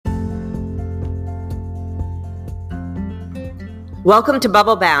Welcome to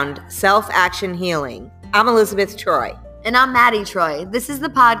Bubble Bound Self-Action Healing. I'm Elizabeth Troy. And I'm Maddie Troy. This is the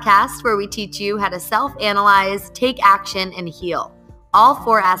podcast where we teach you how to self-analyze, take action, and heal. All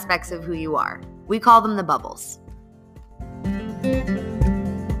 4 aspects of who you are. We call them the bubbles.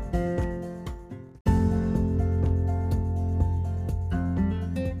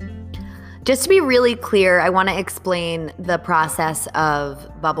 Just to be really clear, I want to explain the process of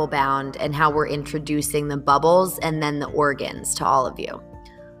Bubble Bound and how we're introducing the bubbles and then the organs to all of you.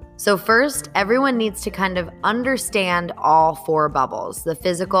 So first, everyone needs to kind of understand all 4 bubbles: the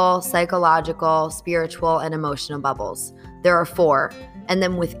physical, psychological, spiritual, and emotional bubbles. There are 4. And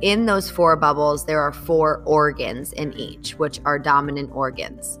then within those 4 bubbles, there are 4 organs in each, which are dominant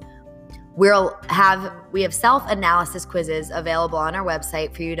organs. We have self-analysis quizzes available on our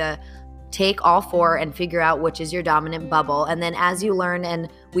website for you to take all 4 and figure out which is your dominant bubble. And then as you learn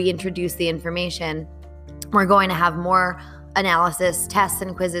and we introduce the information, we're going to have more analysis tests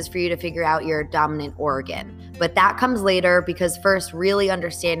and quizzes for you to figure out your dominant organ. But that comes later, because first, really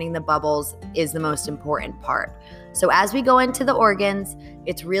understanding the bubbles is the most important part. So as we go into the organs,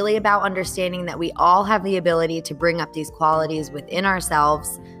 it's really about understanding that we all have the ability to bring up these qualities within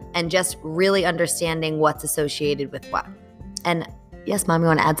ourselves and just really understanding what's associated with what. And yes, Mom, you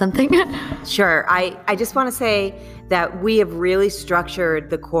want to add something? Sure. I just want to say that we have really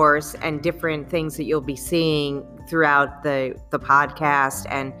structured the course and different things that you'll be seeing throughout the podcast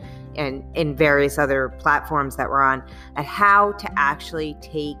and in various other platforms that we're on, at how to actually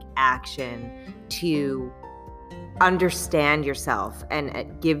take action to understand yourself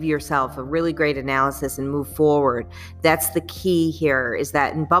and give yourself a really great analysis and move forward. That's the key here, is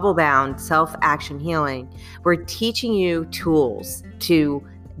that in Bubble Bound Self-Action Healing, we're teaching you tools to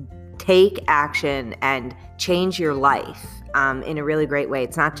take action and change your life in a really great way.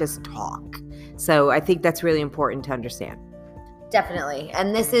 It's not just talk. So I think that's really important to understand. Definitely.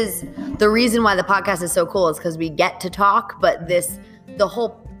 And this is the reason why the podcast is so cool, is because we get to talk, but the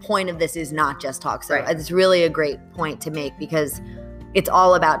whole point of this is not just talk. So Right. It's really a great point to make, because it's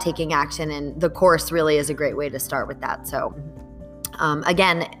all about taking action, and the course really is a great way to start with that. So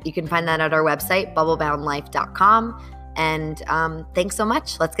again, you can find that at our website, bubbleboundlife.com. And thanks so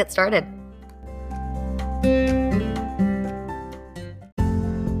much. Let's get started.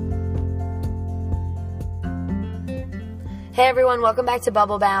 Hey everyone, welcome back to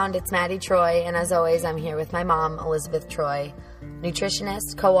Bubble Bound. It's Maddie Troy, and as always, I'm here with my mom, Elizabeth Troy,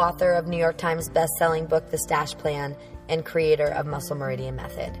 nutritionist, co-author of New York Times best-selling book, The Stash Plan, and creator of Muscle Meridian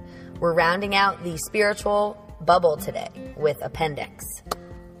Method. We're rounding out the spiritual bubble today with appendix.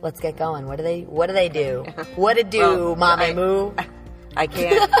 Let's get going. What do they do? What to do, well, Mommy Moo? I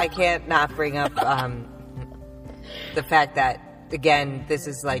can't not bring up the fact that, again, this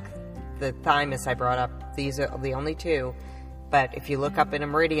is like the thymus I brought up. These are the only 2. But if you look up in a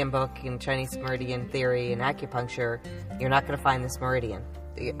meridian book, in Chinese meridian theory and acupuncture, you're not going to find this meridian.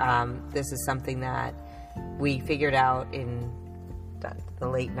 This is something that we figured out in the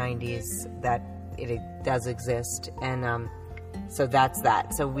late 90s, that it does exist. And so that's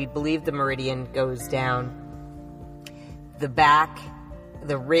that. So we believe the meridian goes down the back,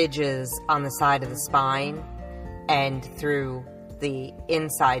 the ridges on the side of the spine, and through the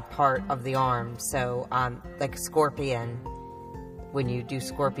inside part of the arm. So like scorpion, when you do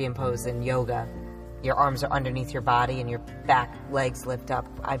scorpion pose in yoga, your arms are underneath your body and your back legs lift up.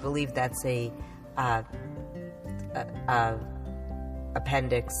 I believe that's a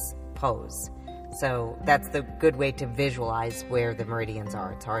appendix pose. So that's the good way to visualize where the meridians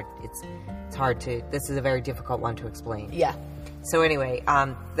are. It's hard to, this is a very difficult one to explain. Yeah. So anyway,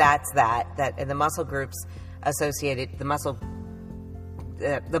 that's that and the muscle groups associated,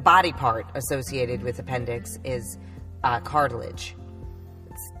 the body part associated with appendix is cartilage.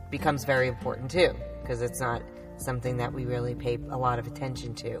 It becomes very important too, because it's not something that we really pay a lot of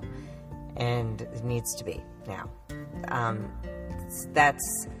attention to, and it needs to be now.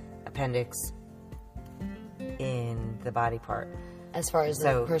 That's appendix in the body part. As far as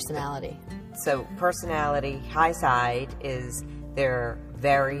the personality. So personality, high side, is they're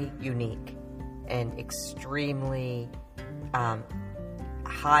very unique and extremely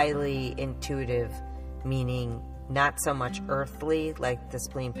highly intuitive, meaning not so much earthly like the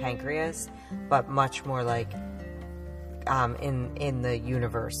spleen pancreas, but much more like in the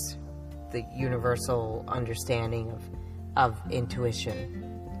universe, the universal understanding of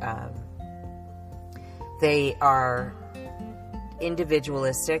intuition. They are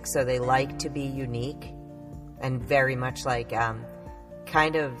individualistic, so they like to be unique and very much like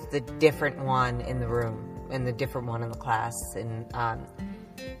kind of the different one in the room and the different one in the class. And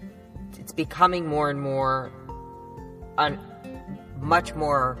it's becoming more and more much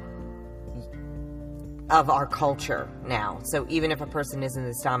more of our culture now. So even if a person isn't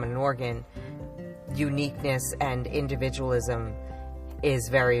this dominant organ, uniqueness and individualism is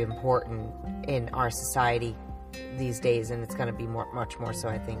very important in our society these days, and it's going to be much more so,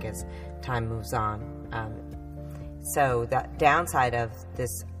 I think, as time moves on. So the downside of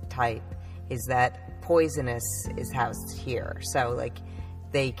this type is that poisonous is housed here. So like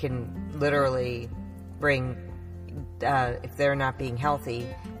they can literally bring, if they're not being healthy,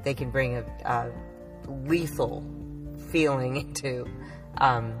 they can bring a lethal feeling into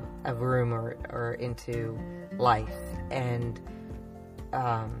a room or into life. And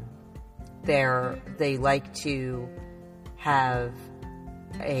they like to have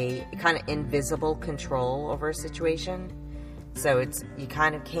a kind of invisible control over a situation. So you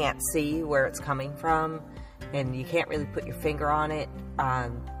kind of can't see where it's coming from, and you can't really put your finger on it.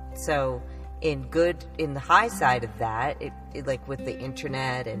 So in the high side of that, it like with the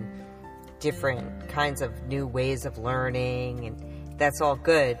internet and different kinds of new ways of learning, and that's all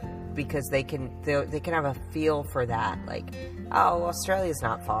good because they can have a feel for that. Like, oh, Australia's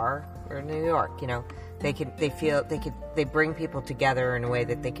not far, or New York, they bring people together in a way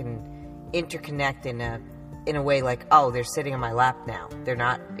that they can interconnect in a way like, oh, they're sitting on my lap now. They're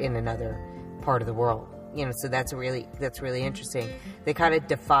not in another part of the world. So that's really interesting. They kind of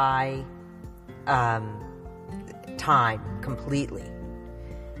defy time completely.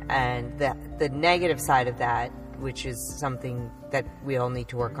 And the negative side of that, which is something that we all need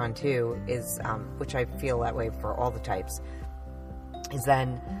to work on too, is which I feel that way for all the types, is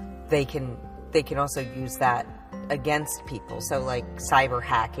then they can also use that against people. So like cyber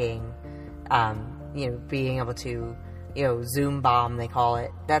hacking, being able to, Zoom bomb, they call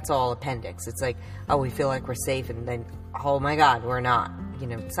it. That's all appendix. It's like, oh, we feel like we're safe, and then, oh my God, we're not.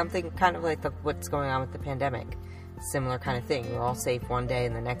 Something kind of like what's going on with the pandemic. Similar kind of thing. We're all safe one day,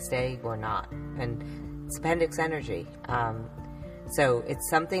 and the next day we're not. And it's appendix energy. So it's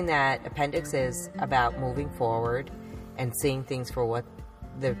something that appendix is about moving forward and seeing things for what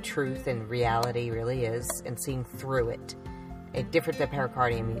the truth and reality really is, and seeing through it. Different than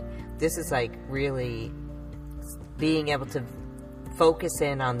pericardium. This is like really being able to focus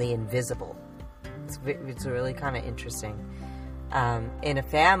in on the invisible. It's really kind of interesting. In a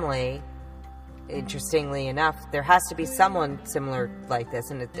family, interestingly enough, there has to be someone similar like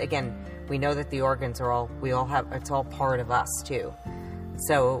this. And again, we know that the organs it's all part of us too.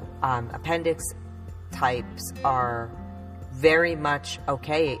 So appendix types are very much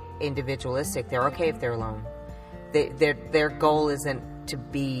individualistic. They're okay if they're alone. Their goal isn't to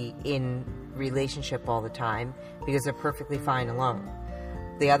be in relationship all the time because they're perfectly fine alone.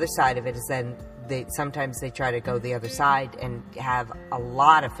 The other side of it is then sometimes they try to go the other side and have a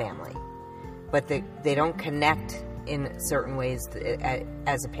lot of family, but they don't connect in certain ways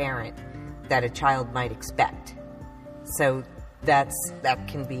as a parent that a child might expect. So that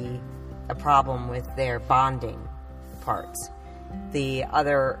can be a problem with their bonding parts. The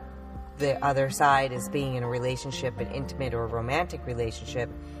other side is being in a relationship, an intimate or romantic relationship.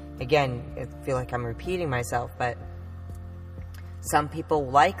 Again, I feel like I'm repeating myself, but some people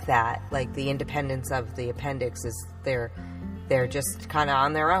like that, like the independence of the appendix is they're just kind of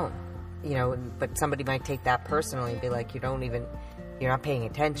on their own, but somebody might take that personally and be like, you're not paying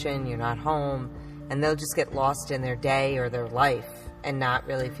attention, you're not home, and they'll just get lost in their day or their life and not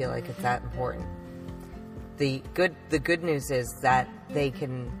really feel like it's that important. The good news is that they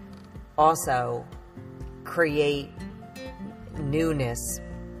can also create newness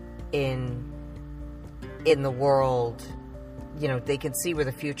in the world. They can see where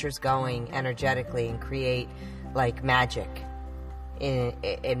the future's going energetically and create like magic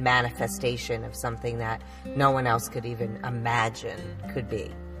in manifestation of something that no one else could even imagine could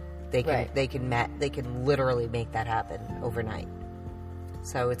be. They can literally make that happen overnight.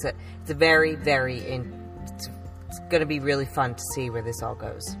 So it's very, very it's going to be really fun to see where this all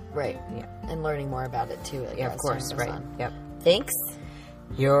goes. Right. Yeah. And learning more about it too. Yeah, of course. Right. On. Yep. Thanks.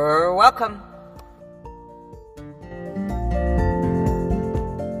 You're welcome.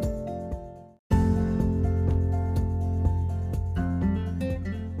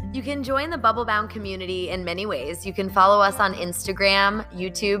 You can join the Bubble Bound community in many ways. You can follow us on Instagram,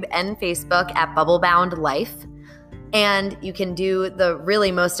 YouTube, and Facebook at Bubble Bound Life. And you can do the really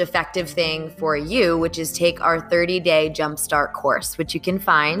most effective thing for you, which is take our 30-day Jumpstart course, which you can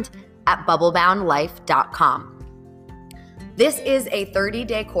find at bubbleboundlife.com. This is a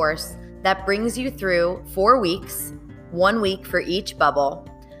 30-day course that brings you through 4 weeks, 1 week for each bubble,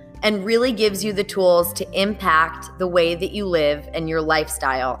 and really gives you the tools to impact the way that you live and your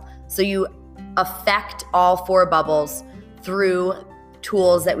lifestyle. So you affect all 4 bubbles through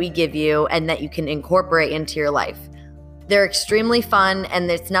tools that we give you and that you can incorporate into your life. They're extremely fun, and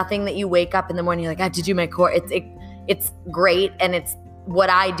it's nothing that you wake up in the morning, you're like, I have to do my core. It's great, and it's what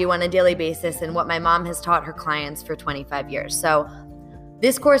I do on a daily basis and what my mom has taught her clients for 25 years. So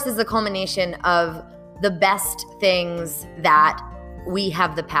this course is the culmination of the best things that we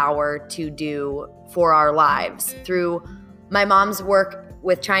have the power to do for our lives through my mom's work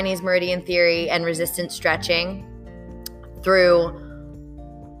with Chinese meridian theory and resistance stretching, through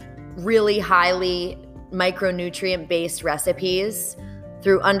really highly micronutrient-based recipes,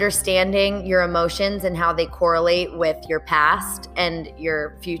 through understanding your emotions and how they correlate with your past and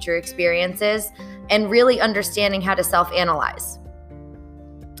your future experiences, and really understanding how to self-analyze.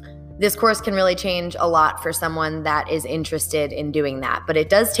 This course can really change a lot for someone that is interested in doing that, but it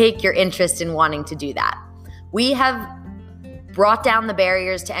does take your interest in wanting to do that. We have brought down the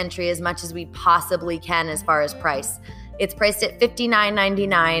barriers to entry as much as we possibly can as far as price. It's priced at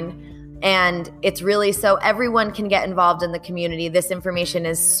 $59.99, and it's really so everyone can get involved in the community. This information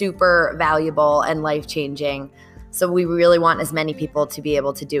is super valuable and life-changing, so we really want as many people to be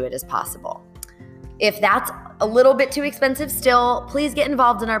able to do it as possible. If that's a little bit too expensive still, please get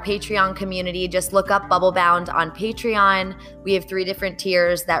involved in our Patreon community. Just look up Bubble Bound on Patreon. We have 3 different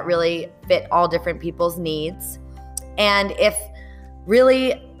tiers that really fit all different people's needs. And if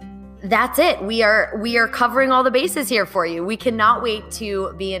really that's it, we are covering all the bases here for you. We cannot wait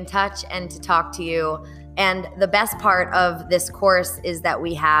to be in touch and to talk to you. And the best part of this course is that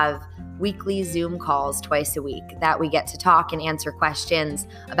we have weekly Zoom calls twice a week that we get to talk and answer questions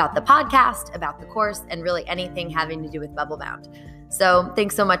about the podcast, about the course, and really anything having to do with Bubble Bound. So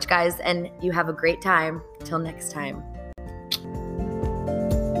thanks so much, guys, and you have a great time. Till next time.